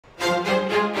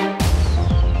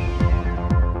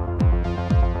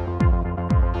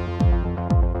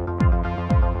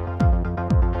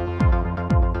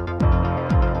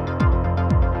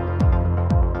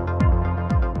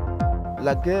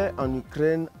La guerre en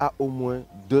Ukraine a au moins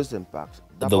deux impacts.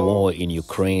 The war in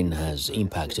Ukraine has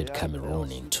impacted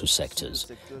Cameroon in two sectors.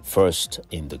 First,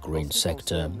 in the grain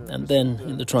sector, and then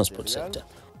in the transport sector.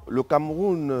 Le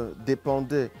Cameroun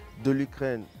dépendait de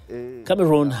l'Ukraine.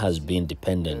 Cameroon has been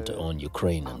dependent on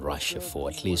Ukraine and Russia for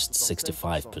at least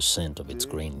 65% of its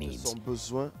grain needs.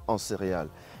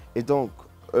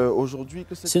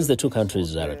 Since the two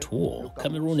countries are at war,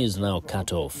 Cameroon is now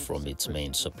cut off from its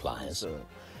main suppliers.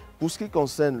 In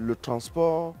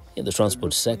the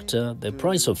transport sector, the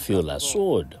price of fuel has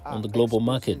soared on the global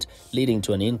market, leading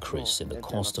to an increase in the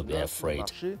cost of air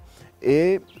freight,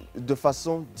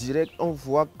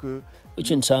 which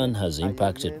in turn has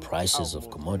impacted prices of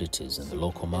commodities in the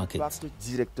local markets.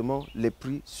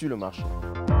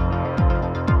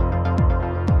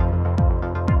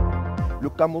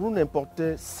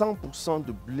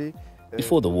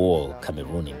 Before the war,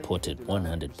 Cameroon imported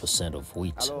 100% of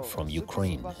wheat from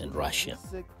Ukraine and Russia.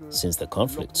 Since the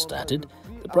conflict started,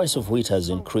 the price of wheat has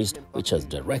increased, which has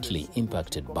directly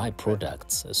impacted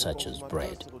byproducts such as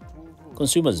bread.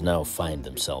 Consumers now find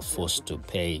themselves forced to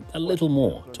pay a little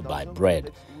more to buy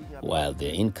bread, while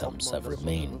their incomes have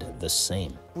remained the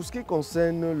same.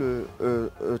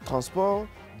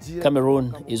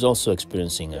 Cameroon is also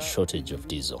experiencing a shortage of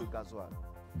diesel.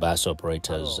 Bus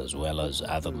operators as well as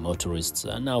other motorists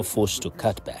are now forced to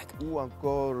cut back.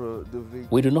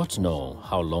 We do not know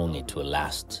how long it will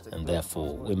last, and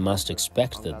therefore we must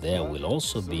expect that there will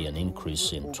also be an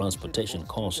increase in transportation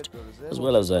cost as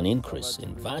well as an increase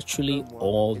in virtually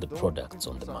all the products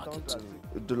on the market.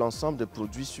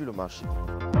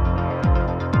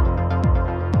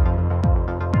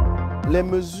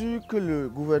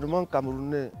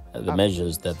 The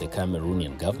measures that the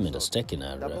Cameroonian government has taken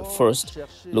are first,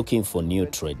 looking for new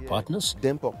trade partners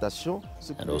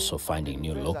and also finding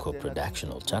new local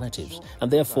production alternatives. And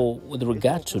therefore, with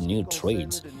regard to new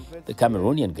trades, the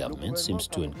Cameroonian government seems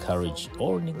to encourage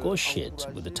or negotiate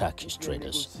with the Turkish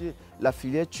traders.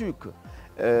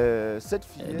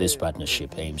 This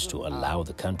partnership aims to allow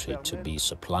the country to be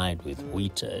supplied with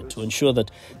wheat to ensure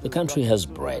that the country has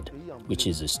bread, which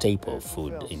is a staple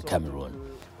food in Cameroon.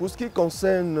 As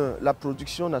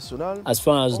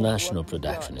far as national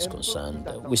production is concerned,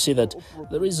 we see that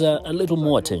there is a little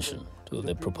more attention to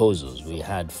the proposals we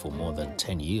had for more than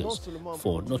 10 years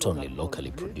for not only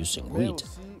locally producing wheat,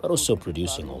 but also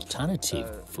producing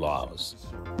alternative flours.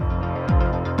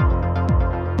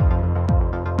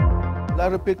 The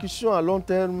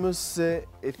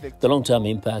long-term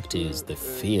impact is the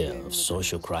fear of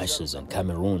social crisis in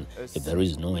Cameroon if there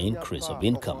is no increase of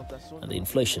income and the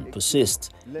inflation persists.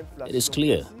 It is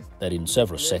clear that in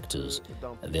several sectors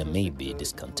there may be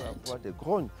discontent.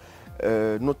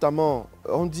 It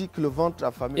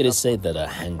is said that a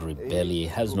hungry belly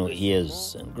has no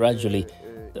ears, and gradually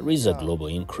there is a global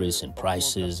increase in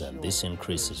prices, and this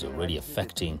increase is already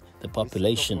affecting the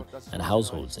population and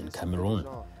households in Cameroon.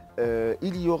 There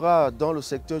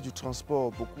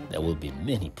will be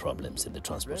many problems in the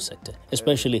transport sector,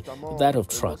 especially that of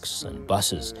trucks and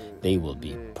buses. They will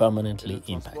be permanently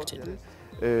impacted.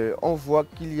 We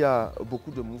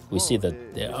see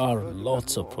that there are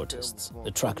lots of protests.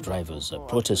 The truck drivers are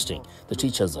protesting, the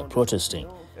teachers are protesting.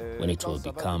 When it will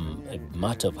become a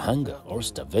matter of hunger or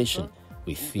starvation,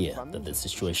 we fear that the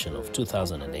situation of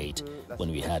 2008,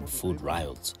 when we had food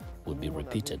riots, would be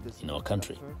repeated in our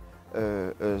country.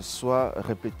 Soit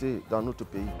répété dans notre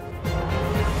pays.